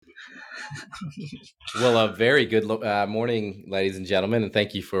Well, a very good morning, ladies and gentlemen, and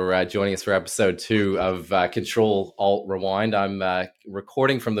thank you for joining us for episode 2 of Control Alt Rewind. I'm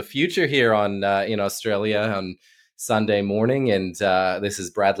recording from the future here on in Australia on Sunday morning, and this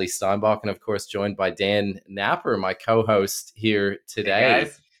is Bradley Steinbach, and of course joined by Dan Napper, my co-host here today. Hey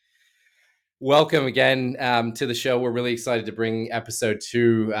guys. Welcome again to the show. We're really excited to bring episode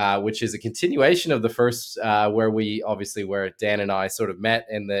 2, which is a continuation of the first, where Dan and I sort of met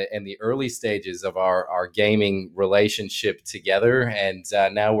in the early stages of our gaming relationship together, and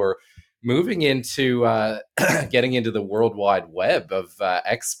now we're moving into getting into the World Wide Web of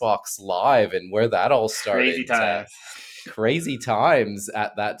Xbox Live and where that all started. Crazy times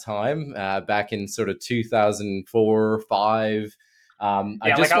at that time, back in sort of 2004, 5.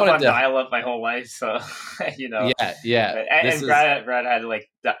 I was on dial-up my whole life, so Yeah. And Brad had like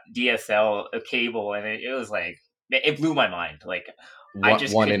DSL a cable, and it was like it blew my mind. Like I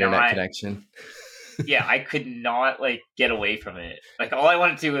just one internet connection. Yeah, I could not like get away from it. Like all I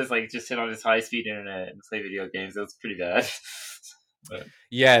wanted to do was like just sit on this high-speed internet and play video games. It was pretty bad. But.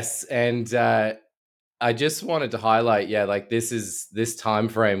 Yes, and I just wanted to highlight, this time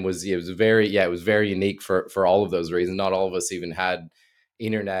frame was very unique for all of those reasons. Not all of us even had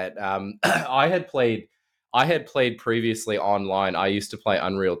internet. I had played previously online. I used to play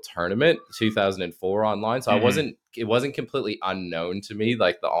Unreal Tournament 2004 online, so it wasn't completely unknown to me,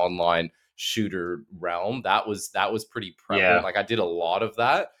 like the online shooter realm. That was pretty prevalent. Yeah. Like I did a lot of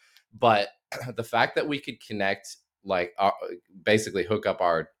that, but the fact that we could connect, basically hook up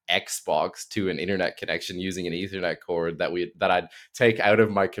our Xbox to an internet connection using an Ethernet cord that I'd take out of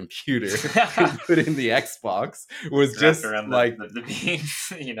my computer and put in the Xbox was just like the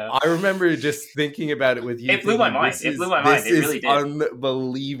beams, I remember just thinking about it with you. It blew my mind. It really did.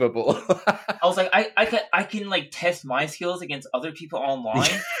 Unbelievable. I was like, I can like test my skills against other people online.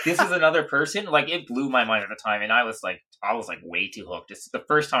 This is another person. Like it blew my mind at the time, and I was like way too hooked. It's the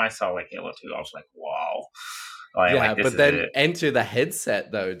first time I saw like Halo 2. I was like, wow. But then enter the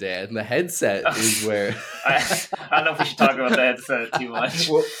headset, though, Dan. The headset is where I don't know if we should talk about the headset too much.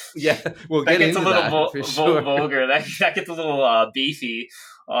 We'll get into that. Vulgar. That gets a little beefy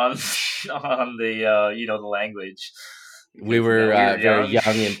on the language. We were very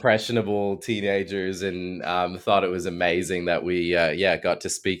young, impressionable teenagers, and thought it was amazing that we got to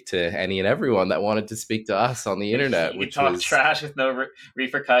speak to any and everyone that wanted to speak to us on the internet. We talked trash with no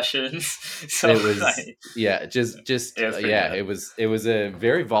repercussions. So it was it was a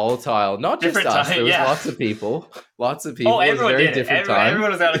very volatile, not just us. There was lots of people. Oh, everyone did it.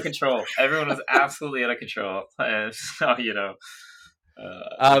 Everyone was out of control. Everyone was absolutely out of control. So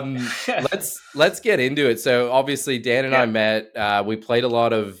let's get into it. So obviously Dan and I met, we played a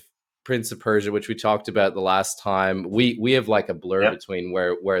lot of Prince of Persia, which we talked about the last time. We have like a blur between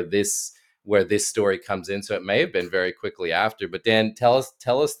where this story comes in, so it may have been very quickly after. But Dan, tell us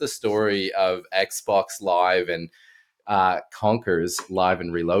the story of Xbox Live and Conker's Live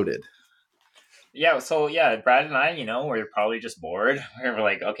and Reloaded. So Brad and I, we're probably just bored. We're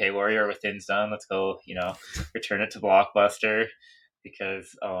like, okay, Warrior Within's done, let's go, return it to Blockbuster.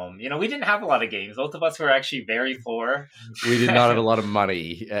 Because we didn't have a lot of games. Both of us were actually very poor. We did not have a lot of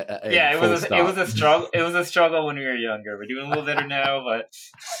money. It was a struggle. It was a struggle when we were younger. We're doing a little better now, but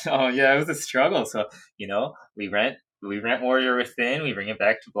it was a struggle. So we rent Warrior Within. We bring it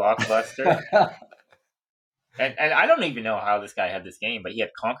back to Blockbuster. And I don't even know how this guy had this game, but he had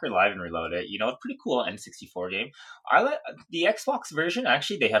Conker Live and Reloaded. It's a pretty cool N64 game. The Xbox version,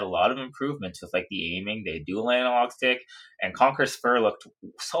 actually, they had a lot of improvements with like the aiming. They had dual analog stick, and Conker's Fur looked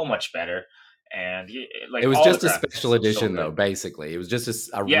so much better. And it was just a special edition, though. Basically, it was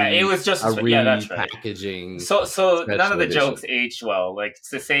just repackaging. So none of the jokes aged well. Like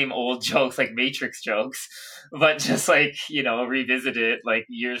it's the same old jokes, like Matrix jokes, but just like revisited like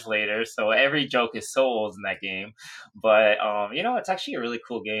years later. So every joke is so old in that game. But it's actually a really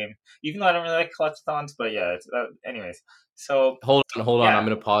cool game. Even though I don't really like collectathons, but anyways. So hold on, I'm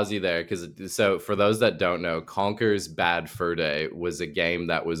going to pause you there because for those that don't know, Conker's Bad Fur Day was a game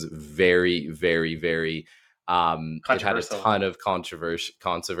that was very, very, very it had a ton of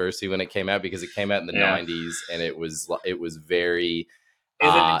controversy when it came out because it came out in the 90s and it was very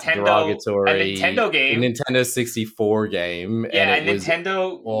derogatory. A Nintendo game, a Nintendo 64 game, and it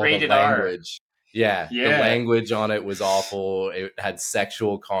Nintendo rated R. Yeah, the language on it was awful. It had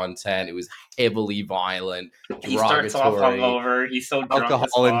sexual content. It was heavily violent. He starts off hungover. He's so drunk.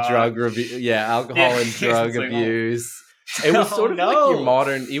 Alcohol and drug abuse. It was sort of like your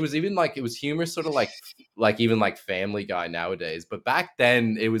modern. It was even like it was humor, sort of like even like Family Guy nowadays. But back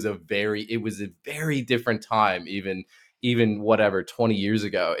then, it was a very different time. Even even whatever 20 years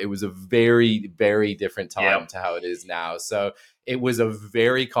ago, it was a very, very different Yep. time to how it is now. So it was a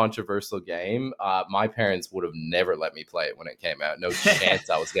very controversial game. My parents would have never let me play it when it came out. No chance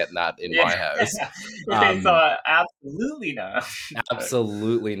I was getting that in Yeah. my house. They Um, thought absolutely not. But,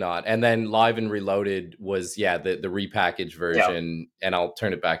 Absolutely not. And then Live and Reloaded was, yeah, the repackaged yeah. version. And I'll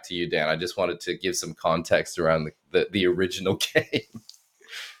turn it back to you, Dan. I just wanted to give some context around the original game.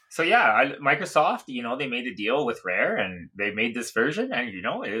 So yeah, Microsoft, they made a deal with Rare, and they made this version, and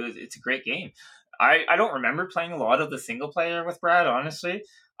it's a great game. I don't remember playing a lot of the single player with Brad, honestly.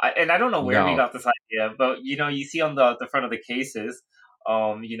 And I don't know where we No, got this idea, but you see on the front of the cases,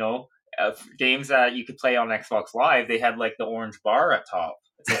 um, you know, games that you could play on Xbox Live, they had like the orange bar at top.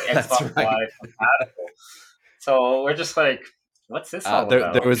 It's like that's Xbox right. Live compatible. So we're just like, what's this all There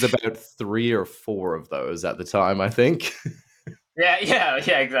about? was about 3 or 4 of those at the time, I think. Yeah,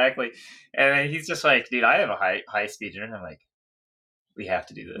 yeah, exactly. And then he's just like, dude, I have a high speed internet. I'm like, we have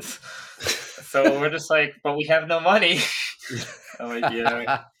to do this. So we're just like, but we have no money. I'm like,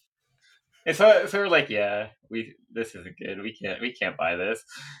 yeah. And so we're like, yeah, this isn't good. We can't buy this.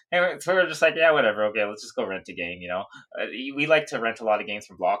 And so we're just like, yeah, whatever. Okay, let's just go rent a game. We like to rent a lot of games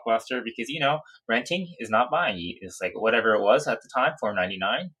from Blockbuster because renting is not buying. It's like whatever it was at the time,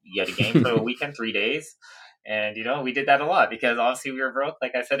 $4.99. You get a game for a weekend, 3 days. And we did that a lot because obviously we were broke,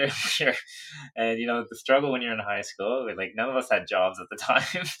 like I said earlier. And the struggle when you're in high school, like none of us had jobs at the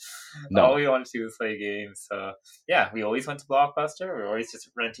time. All No, we wanted to do was play games. So yeah, we always went to Blockbuster. We were always just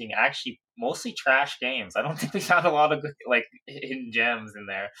renting actually mostly trash games. I don't think we found a lot of good, like hidden gems in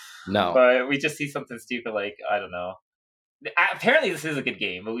there, no, but we just see something stupid like I don't know. Apparently, this is a good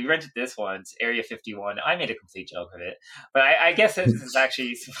game, but we rented this once, Area 51. I made a complete joke of it, but I guess it's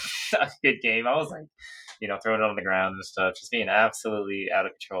actually a good game. I was like, throwing it on the ground and stuff, just being absolutely out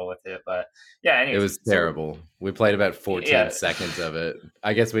of control with it. But yeah, it anyways, was so terrible. We played about 14 yeah, seconds of it.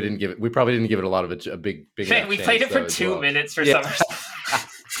 I guess we probably didn't give it a lot of a big man, enough we played chance it for though as well. 2 minutes for Yeah. some reason.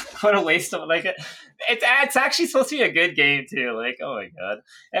 What a waste of like it's actually supposed to be a good game too. Like, oh my god.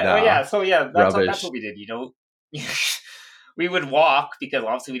 Oh Nah, yeah, so yeah, that's rubbish. what we did. We would walk because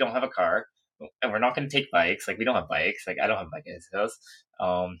obviously we don't have a car, and we're not going to take bikes. Like we don't have bikes. Like I don't have a bike in his house.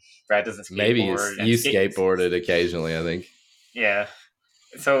 Brad doesn't Maybe skateboard and you skate. skateboarded occasionally, I think. Yeah,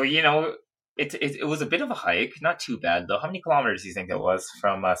 so it was a bit of a hike. Not too bad though. How many kilometers do you think it was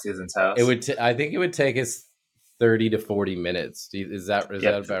from Susan's house? I think it would take us 30 to 40 minutes. Is Yep.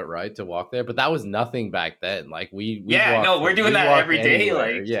 that about right to walk there? But that was nothing back then. Like Yeah, no, we're doing we'd that walk every day.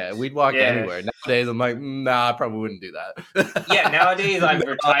 anywhere. Like, Yeah, we'd walk yeah. anywhere. Nowadays I'm like, nah, I probably wouldn't do Yeah, that. nowadays I've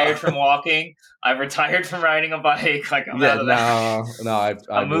retired from walking. I've retired from riding a bike. Like I'm Yeah, out of that. no, I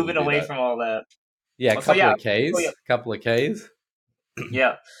I'm moving wouldn't do away that. from all that. Yeah, So yeah, so yeah, couple of Ks.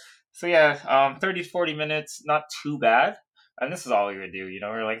 yeah. So yeah, 30 to 40 minutes, not too bad. And this is all we would do.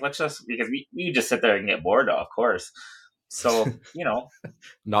 We're like, let's just because we just sit there and get bored, of course. So we're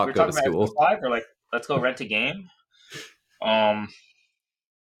Not go to talking about Xbox school. Live. We're like, let's go rent a game. Um,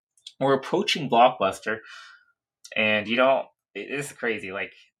 we're approaching Blockbuster, and it is crazy.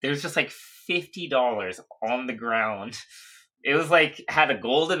 Like, there's just like $50 on the ground. It was like had a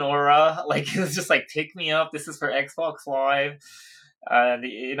golden aura. Like it was just like pick me up. This is for Xbox Live. And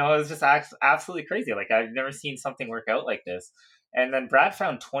it was just absolutely crazy. Like I've never seen something work out like this. And then Brad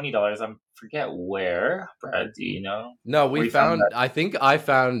found $20. I forget where. Brad, do you know No, where you found that? I think I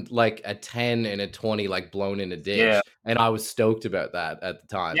found like a 10 and a 20 like blown in a Yeah, ditch. And I was stoked about that at the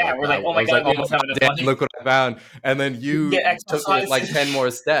time. yeah. Like We're like, oh I my was god, like, I'm oh almost my having God, enough Dan, money. look what I found. And then We can you get Xbox took it Live. like 10 more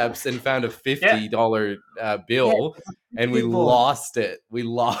steps and found a Yeah, $50 yeah. bill and we Big boy. lost it. We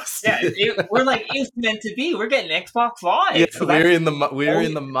lost Yeah, it. we're like, it's meant to be. We're getting Xbox Yeah, Live, so that's we were all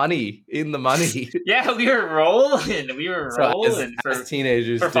in the money, yeah, we were rolling. We were So rolling as for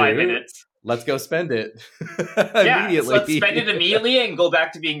teenagers 5 minutes. do, let's go spend it Yeah, so let's spend it immediately. immediately and go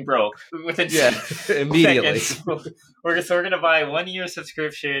back to being broke within Yeah, seconds. immediately. We're gonna buy 1 year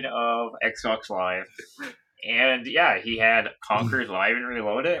subscription of Xbox Live, and yeah, he had Conker Live and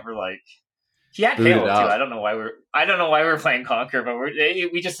Reloaded. We're like, he had Boot it Halo too. up. I don't know why we're playing Conker, but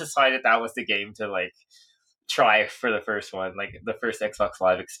we just decided that was the game to like try for the first one, like the first Xbox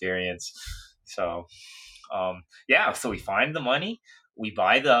Live experience. So yeah, so we find the money. We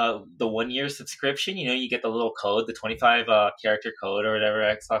buy the 1 year subscription. You get the little code, the 25 character code or whatever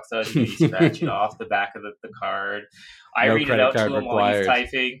Xbox does. You scratch it off the back of the card. I No read it credit out card to him while he's required.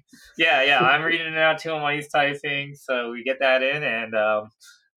 typing. Yeah, yeah, I'm reading it out to him while he's typing. So we get that in, and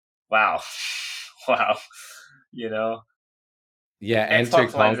wow, wow, you know, Yeah, enter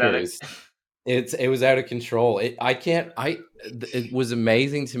Xbox Live's at it. Conkers. it was out of control. It was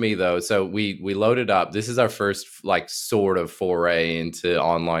amazing to me though. So we loaded up. This is our first like sort of foray into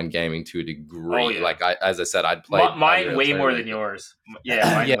online gaming to a Oh degree. yeah, Like as I said, I'd played mine Unreal way more than Tournament. yours. Yeah,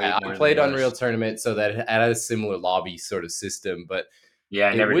 mine way Yeah, I more than played Unreal yours. Tournament, so that it had a similar lobby sort of system, but Yeah,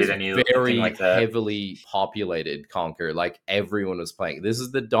 I it never did was anything very like that. heavily populated. Conquer, like everyone was playing. This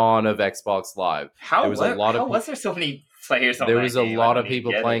is the dawn of Xbox Live. There was a lot of How was there so many players on there that was a game? I lot don't of even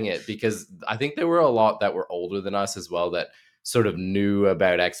people get it. playing it because I think there were a lot that were older than us as well that sort of knew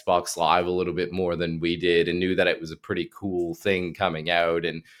about Xbox Live a little bit more than we did and knew that it was a pretty cool thing coming out.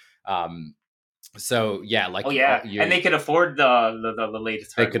 And um, so yeah, Oh like yeah, and you they could afford the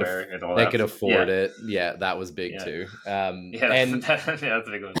latest they could hardware and all they that. could afford Yeah, it. Yeah, that was big yeah, too. yeah. And Yeah, that's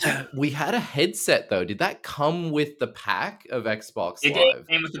a big one. we had a headset though. Did that come with the pack of Xbox It Live?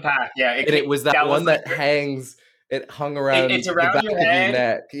 came with the pack. Yeah, And it was that that was one like that hangs. It hung around it's the around back your of your head,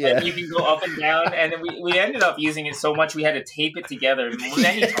 neck. and Yeah. you can go up and down. And then we ended up using it so much we had to tape it together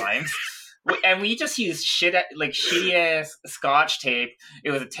many times. And we just used like shitty ass Scotch tape.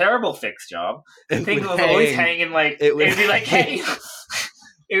 It was a terrible fix job. The It thing would was always hang. hanging like It would it'd be like hang. hey,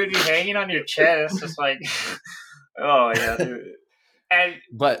 it would be hanging on your chest, just like oh yeah, dude. And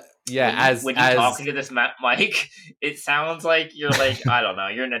But yeah, as when you talk as into this mic, it sounds like you're like I don't know,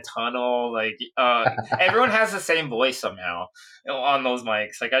 you're in a tunnel. Like everyone has the same voice somehow on those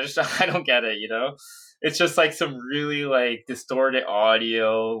mics. Like I just I don't get it. You know, it's just like some really like distorted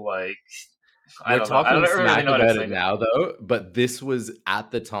audio. Like I we're don't know. I talking don't really smack know how to about it explain it. now though, but this was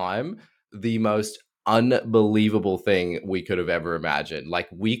at the time the most unbelievable thing we could have ever imagined. Like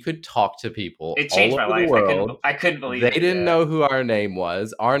we could talk to people It all changed my over the life. world. I couldn't believe They it. didn't Yeah, know who our name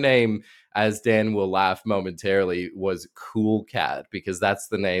was. Our name, as Dan will laugh momentarily, was Cool Cat because that's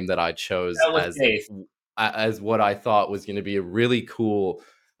the name that I chose that was safe. as what I thought was going to be a really cool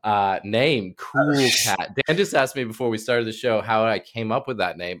name. Cool Cat. Dan just asked me before we started the show how I came up with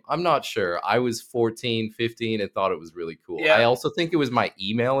that name. I'm not sure. I was 14, 15 and thought it was really cool. I Yeah, also think it was my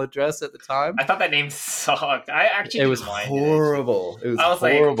email address at the time. I thought that name sucked. I actually It was didn't mind it. Actually, horrible. It was I was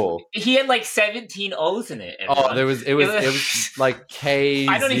like, horrible. he had like 17 O's in it. Oh, Everyone, it it was was. like K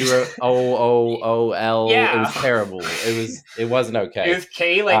I don't even. 0OOOL. It Yeah, was terrible. It wasn't it okay. was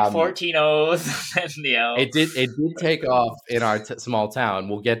K like Um, 14 O's and the L. it did take off in our small town.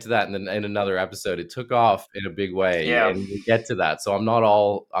 We'll get to that in another episode. It took off in a big way, Yeah, and we'll get to that. So I'm not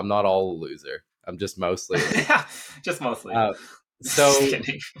all a loser. I'm just mostly a loser. just mostly. Uh, Just so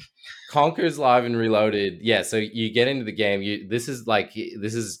kidding. Conker's Live and Reloaded. Yeah, so you get into the game. This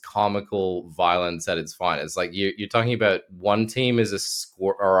is comical violence at its finest. Like you're talking about one team is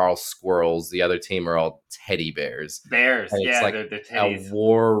are all squirrels, the other team are all teddy bears, Bears, and it's yeah, like they're a titties.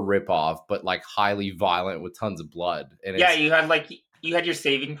 war ripoff, but like highly violent with tons of blood. And Yeah, it's you had your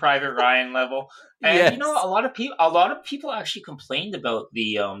Saving Private Ryan level, and you know yes, a lot of people actually complained about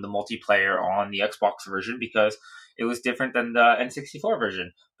the multiplayer on the Xbox version because it was different than the N64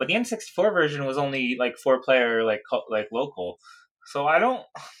 version. But the N64 version was only like 4 player, like like local. So I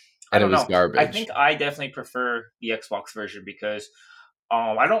and it don't was know. I garbage. think I definitely prefer the Xbox version because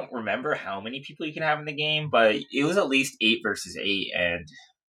I don't remember how many people you can have in the game, but it was at least 8 versus 8, and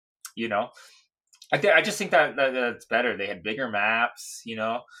you know I just think that that's better. They had bigger maps,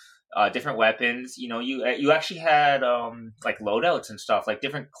 different weapons. You actually had like loadouts and stuff, like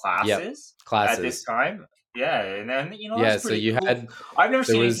different Yep, classes at this classes. time. Yeah, and then that's Yeah, so pretty you cool. had I've never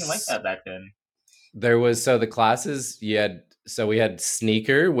there seen anything like was that back then. There was so the classes you had. So we had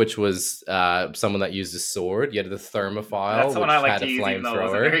Sneaker, which was someone that used a sword. You had the That's Thermophile, the one I which like had to a use, even though it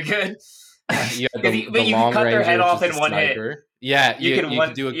wasn't flamethrower. very good. You had Because the but you could Long cut their Ranger, head which off was the in one hit. sniper. Yeah, You could you could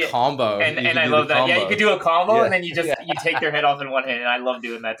one, do a yeah, combo. You and could I do the love that. Yeah, you could combo. do a combo, Yeah, and then you just yeah. you take their head off in one hit, and I love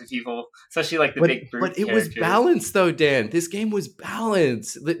doing that to people, especially like the big brute But it was characters. balanced though, Dan. This game was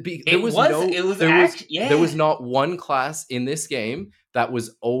balanced. It was actually There was yeah. not one class in this game that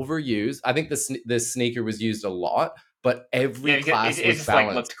was overused. I think the sneaker was used a lot, but every Yeah, because class it was just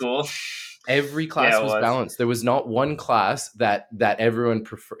like looked balanced. cool. Every Yeah, class it was was. balanced. There was not one class that everyone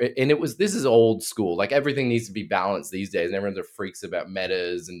preferred, and it was this is old school. Like everything needs to be balanced these days, and everyone's are freaks about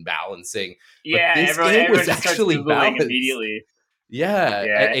metas and balancing. But Yeah, this game everyone was just starts actually googling balanced. immediately. Yeah,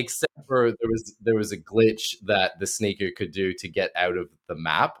 Yeah, except for there was a glitch that the sneaker could do to get out of the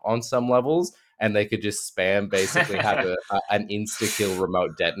map on some levels, and they could just spam basically have an insta kill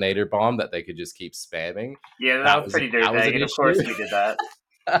remote detonator bomb that they could just keep spamming. yeah, that was pretty That was dirtbag, an and of course issue. we did that.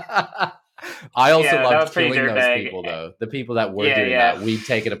 I also Yeah, that loved was pretty killing those dirtbag. people though. The people that were Yeah, doing yeah, that, we'd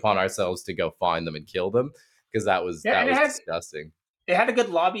take it upon ourselves to go find them and kill them because yeah, that and was disgusting. it had a good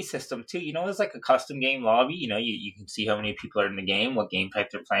lobby system too. You know, it's like a custom game lobby. You know, you can see how many people are in the game, what game type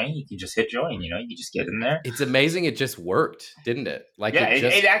they're playing. You can just hit join. You know, you just get in there. It's amazing. It just worked, didn't it? Like Yeah, it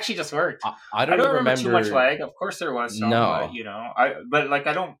it just. actually just worked. I I don't don't remember too much remember. lag. Of course, there was some, but No. you know, I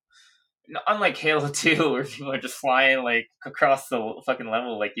don't. Unlike Halo 2, where people are just flying like across the fucking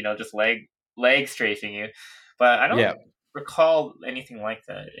level, like, you know, just leg strafing you. But I don't Yeah. recall anything like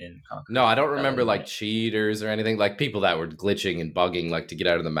that in No, Conquer. I don't That remember was like right. cheaters or anything, like people that were glitching and bugging like to get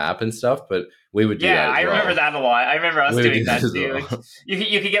out of the map and stuff, but we would do Yeah, that as I remember well. that a lot. I remember us We would doing do that that as too. Like, well.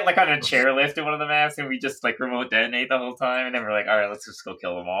 you could get like on a chairlift in one of the maps, and we just like remote detonate the whole time, and then we're like, all right, let's just go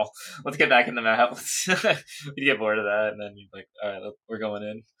kill them all. Let's get back in the map. We get bored of that, and then you're like, all right, we're going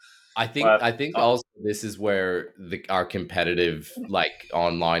in. But I think also this is where our competitive, like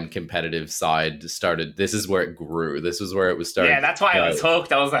online competitive side started. This is where it grew. This was where it was starting yeah, to that's why I was sprout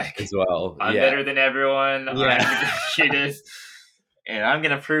hooked. I was like, as well. I'm Yeah. better than everyone. I'm the Yeah. greatest, and I'm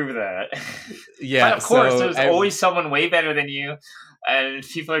gonna prove that. But Yeah. of course, So there's always someone way better than you, and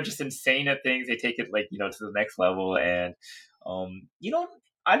people are just insane at things. They take it like, you know, to the next level, and you know,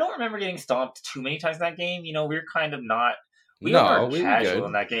 I don't remember getting stomped too many times in that game. You know, we were kind of not. We were no, more we were casual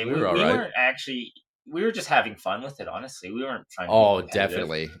in good. that game. We We were all we right. weren't actually. We were just having fun with it. Honestly, we weren't trying to be Oh, competitive.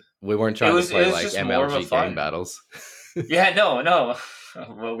 definitely. We weren't trying to It play was like just more of a MLG game fun. battles. Yeah, no.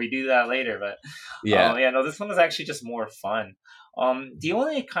 Well, we do that later, but Yeah. yeah, no, this one was actually just more fun. The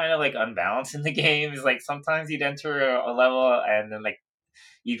only kind of like unbalance in the game is like sometimes you'd enter a level and then like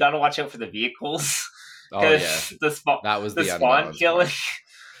you got to watch out for the vehicles Oh yeah. because That was the the spawn unbalanced killing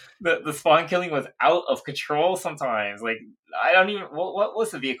part. the spawn killing was out of control sometimes. Like I don't even what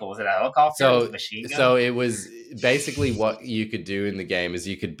was the vehicle? Was it a helicopter? Was it a So machine gun? so it was basically what you could do in the game is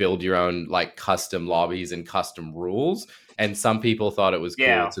you could build your own like custom lobbies and custom rules. And some people thought it was cool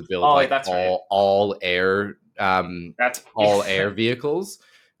Yeah. to build Oh, wait, like that's right. That's all air vehicles.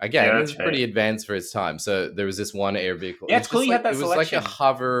 yeah, Again, this is that's right. pretty advanced for its time. So there was this one air vehicle. Yeah, it's cool. You had It that was like a selection.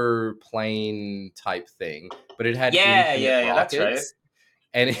 hover plane type thing, but it had infinite Yeah. That's right. rockets.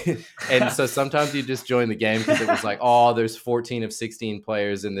 And and so sometimes you just join the game because it was like, oh, there's 14 of 16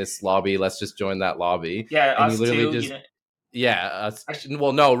 players in this lobby. Let's just join that lobby. Yeah, And you us literally too. You just, know, yeah. actually,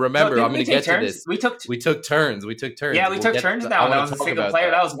 Well, no, no, remember, I'm didn't going we to take get to turns? this. We took turns. We took turns. Yeah, we We'll took get. turns I now. That want was to a talk single about player.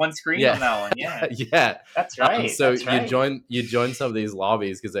 that. That was one screen Yeah, on that one. Yeah, yeah. that's right. So That's right. you join some of these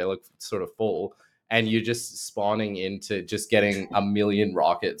lobbies because they look sort of full, and you're just spawning into just getting a million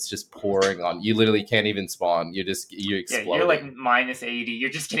rockets just pouring on. You literally can't even spawn. You're Yeah, you're like exploding. -80. You're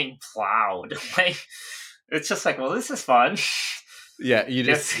just getting plowed. Like it's just like, well, this is fun. Yeah,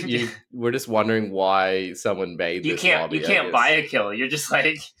 just we're just wondering why someone made this you lobby, I can't buy guess. a kill. You're just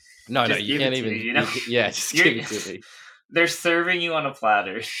like, No, just you give can't it to me. even. You know, Yeah, just you're give it to me. they're serving you on a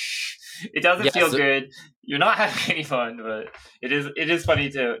platter. It doesn't Yeah, feel so good. You're not having any fun, but it is funny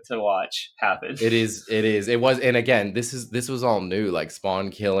to watch happen. it is. It is. It was. And again, this was all new. Like spawn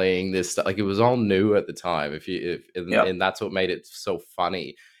killing. This stuff. Like it was all new at the time. Yep. And that's what made it so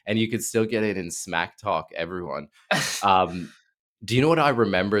funny. And you could still get it in smack talk everyone. Um, do you know what I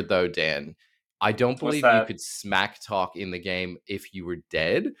remembered though, Dan? I don't What's believe you that? could smack talk in the game if you were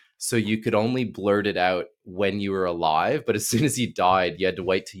dead. So you could only blurt it out when you were alive. But as soon as you died, you had to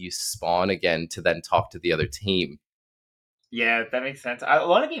wait till you spawn again to then talk to the other team. Yeah, that makes sense. A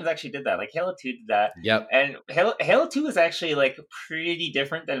lot of games actually did that. Like Halo 2 did that. Yep. And Halo 2 is actually like pretty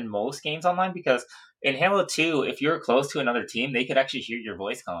different than most games online because in Halo 2, if you're close to another team, they could actually hear your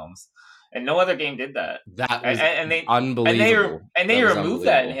voice comms. And no other game did that. That And, was and they unbelievable. and they That was removed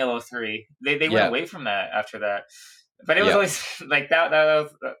that in unbelievable. Halo 3. They went Yeah. away from that after that. But it was Yeah. always like that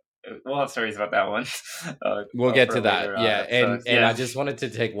was we'll have stories about that one. We'll get For to a later that. Yeah. episode. And I Yeah. just wanted to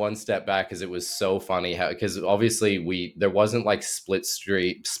take one step back because it was so funny how because obviously there wasn't like split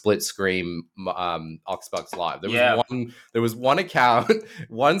screen Xbox Live. Yeah. There was one account,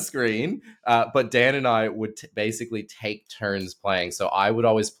 one screen, but Dan and I would basically take turns playing. So I would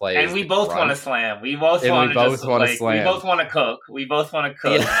always play And as we the both want to grunt slam. We both and we want to just both want to like we slam. both want to cook. We both want to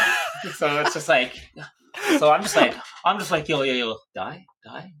cook. Yeah. So it's just like so I'm just like yo die.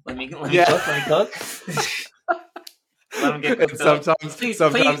 Let me Yeah. cook. Let me cook. Let him get And cooked up. sometimes Please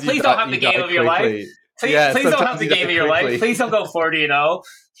don't have you the game die of your life. quickly. Yeah, Please don't have sometimes the you die game of your life. quickly. Please don't go 40-0.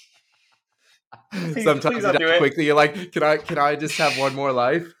 Please Sometimes you don't die do it. quickly. You're like, can I just have one more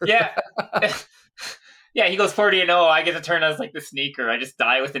life? Yeah. Yeah, he goes 40-0. I get to turn as like the sneaker. I just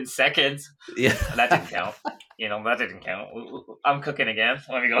die within seconds. Yeah. That didn't count. You know, that didn't count. I'm cooking again.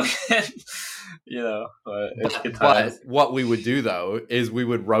 Let me go again. but it's good times. But what we would do though is we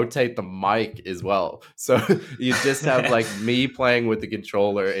would rotate the mic as well. So you just have like me playing with the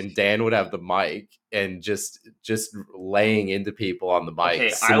controller, and Dan would have the mic and just laying into people on the mic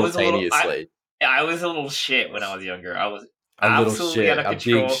Okay, I was a little simultaneously. I was a little shit when I was younger. I was A little absolutely out shit, of a big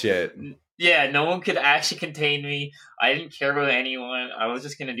control. shit. Yeah, no one could actually contain me. I didn't care about anyone. I was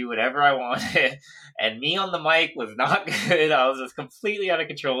just gonna do whatever I wanted. And me on the mic was not good. I was just completely out of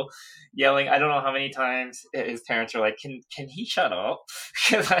control, yelling. I don't know how many times his parents were like, "Can he shut up?"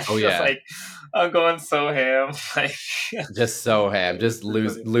 Because I Oh just yeah, like I'm going so ham, like just so ham, just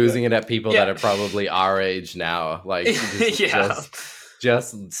losing it at people that yeah, are probably our age now. Like yeah,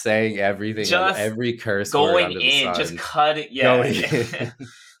 just saying everything on just every curse word going under the in, just sun. cut it. Going Yeah. in.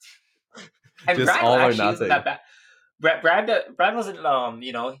 And Just Brad all or actually isn't that nothing. bad. Brad wasn't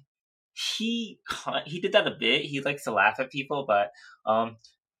he did that a bit. He likes to laugh at people, but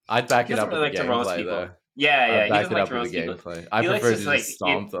I'd back he it doesn't up with really the like to roast gameplay people. though. Yeah, I'd yeah, he back doesn't it like up to with the roast people. gameplay. I He likes prefer to to just just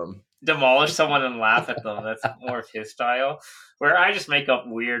stomp them. demolish someone and laugh at them. That's more of his style. Where I just make up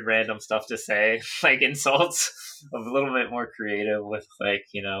weird random stuff to say, like insults. I'm a little bit more creative with like,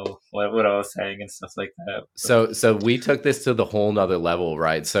 what I was saying and stuff like that. So we took this to the whole nother level,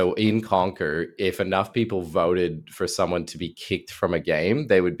 right? So in Conker, if enough people voted for someone to be kicked from a game,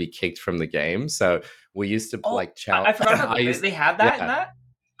 they would be kicked from the game. So we used to Oh, like I challenge. forgot about I that. used, They had that in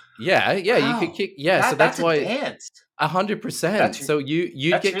yeah, that? yeah. You could Wow. kick. Yeah, so that's That's why advanced. 100%. That's So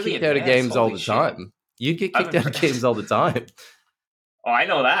you'd that's get really kicked out of advanced. games all Holy the shit. time. You'd get I'm kicked out of games impressed. all the time. Oh, I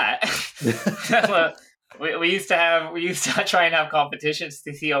know that. Well, we used to try and have competitions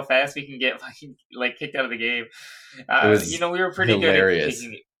to see how fast we can get fucking like kicked out of the game. It was We were pretty good at hilarious.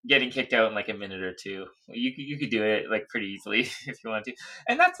 getting kicked out in like a minute or two. You could do it like pretty easily if you want to,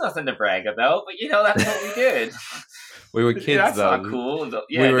 and that's nothing to brag about. But that's what we did. We were kids That's not though. cool. We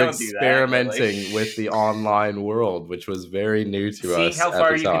Yeah, were don't do that. But like experimenting with the online world, which was very new to us at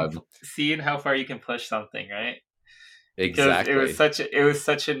the time. seeing how far you can push something, right? Because Exactly. it was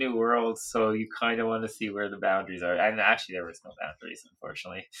such a new world, so you kind of want to see where the boundaries are. And actually, there was no boundaries,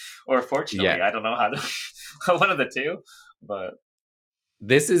 unfortunately, or fortunately. Yeah. I don't know how to one of the two, but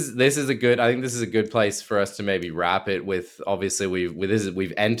This is a good, I think this is a good place for us to maybe wrap it with. Obviously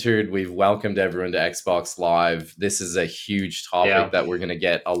we've entered, we've welcomed everyone to Xbox Live. This is a huge topic yeah. that we're going to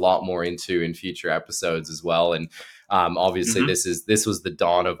get a lot more into in future episodes as well. And obviously Hmm. this was the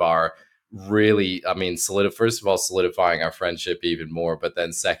dawn of our really, I mean, first of all solidifying our friendship even more, but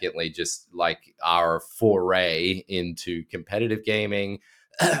then secondly just like our foray into competitive gaming,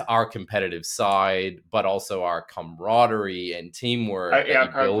 our competitive side, but also our camaraderie and teamwork that Yeah,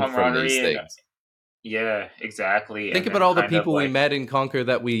 you build from these camaraderie and things. yeah, exactly. Think And about then all the kind of people we like met in Conquer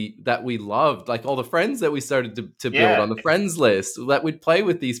that we loved, like all the friends that we started to build yeah, on the friends list, that we'd play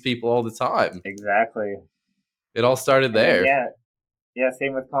with these people all the time. exactly. It all started And then there. yeah,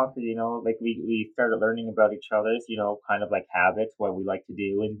 same with Conker. Like we started learning about each other's, kind of like habits, what we like to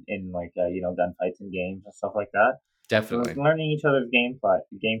do in like gunfights and games and stuff like that. So Definitely. learning each other's gameplay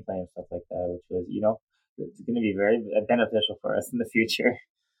and stuff like that, which was it's going to be very beneficial for us in the future.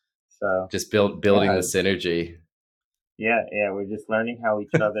 So Just building the yeah, synergy. yeah, we're just learning how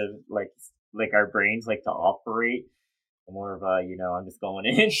each other like our brains like to operate. More of a I'm just going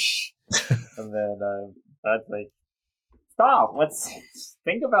in, and then that's like stop. Let's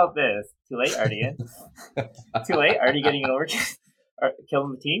think about this. Too late, Artie. Too late. Already getting an over.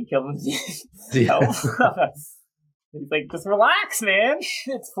 Killing the team. Killing the team. Yeah. Help. He's like, just relax, man.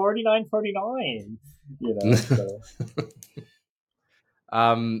 It's 49-49. So.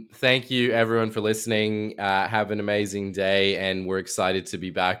 Thank you everyone for listening. Have an amazing day, and we're excited to be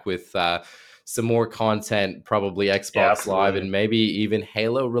back with some more content, probably Yeah, Xbox Live absolutely. and maybe even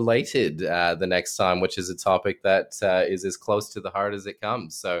Halo related the next time, which is a topic that is as close to the heart as it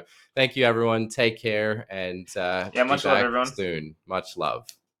comes. So thank you everyone. Take care and Yeah, be much love, back everyone. soon. Much love.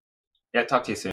 Yeah, talk to you soon.